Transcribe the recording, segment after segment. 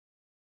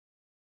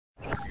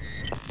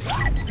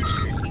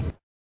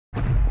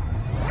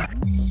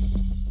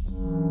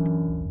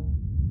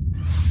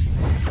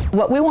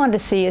What we wanted to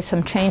see is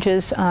some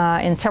changes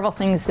in several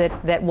things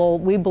that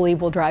we believe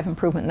will drive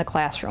improvement in the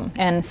classroom.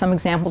 And some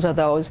examples of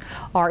those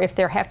are, if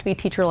there have to be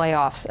teacher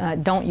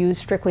layoffs, don't use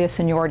strictly a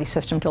seniority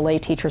system to lay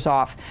teachers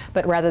off,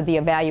 but rather the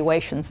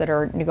evaluations that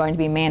are going to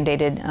be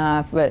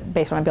mandated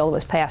based on a bill that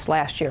was passed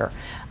last year.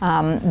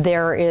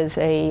 There is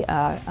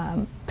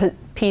a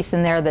piece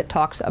in there that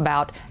talks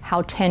about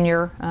how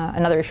tenure,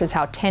 another issue is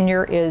how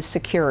tenure is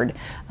secured.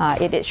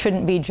 It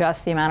shouldn't be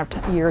just the amount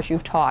of years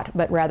you've taught,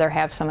 but rather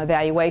have some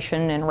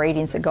evaluation and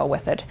ratings that go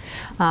with it.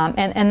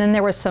 And then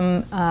there were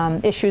some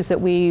issues that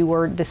we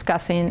were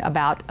discussing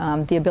about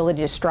the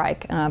ability to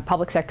strike.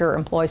 Public sector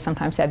employees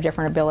sometimes have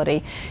different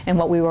ability, and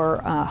what we were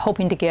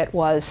hoping to get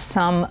was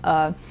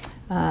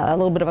a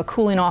little bit of a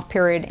cooling off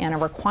period and a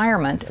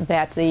requirement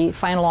that the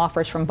final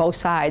offers from both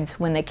sides,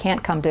 when they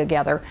can't come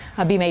together,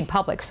 be made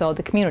public so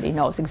the community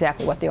knows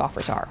exactly what the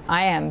offers are.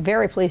 I am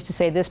very pleased to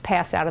say this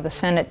passed out of the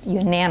Senate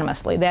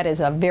unanimously. That is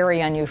a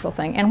very unusual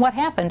thing. And what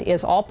happened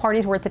is all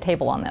parties were at the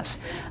table on this.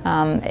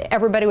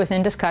 Everybody was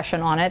in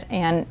discussion on it,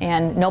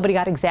 and nobody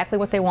got exactly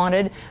what they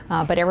wanted,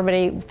 but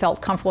everybody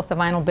felt comfortable with the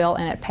final bill,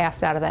 and it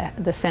passed out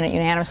of the Senate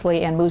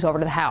unanimously and moves over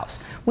to the House.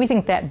 We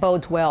think that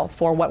bodes well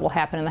for what will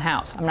happen in the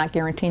House. I'm not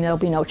guaranteeing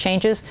there'll be no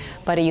changes,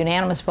 but a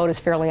unanimous vote is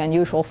fairly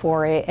unusual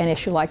for an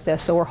issue like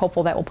this, so we're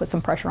hopeful that will put some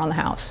pressure on the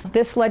House.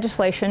 This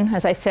legislation,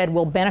 as I said,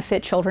 will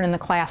benefit children in the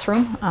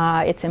classroom.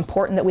 It's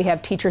important that we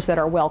have teachers that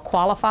are well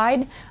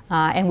qualified,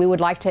 and we would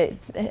like to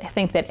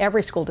think that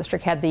every school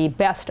district had the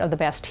best of the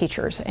best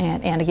teachers.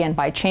 And again,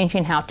 by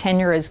changing how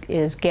tenure is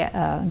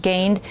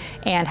gained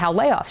and how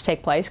layoffs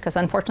take place, because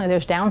unfortunately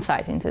there's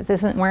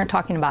downsizing. We're not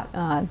talking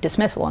about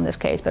dismissal in this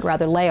case, but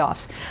rather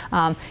layoffs.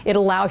 It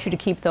allows you to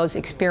keep those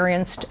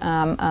experienced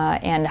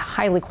and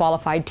highly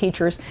qualified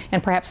teachers,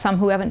 and perhaps some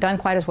who haven't done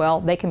quite as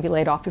well, they can be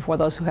laid off before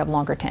those who have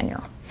longer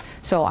tenure.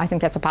 So I think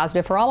that's a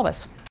positive for all of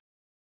us.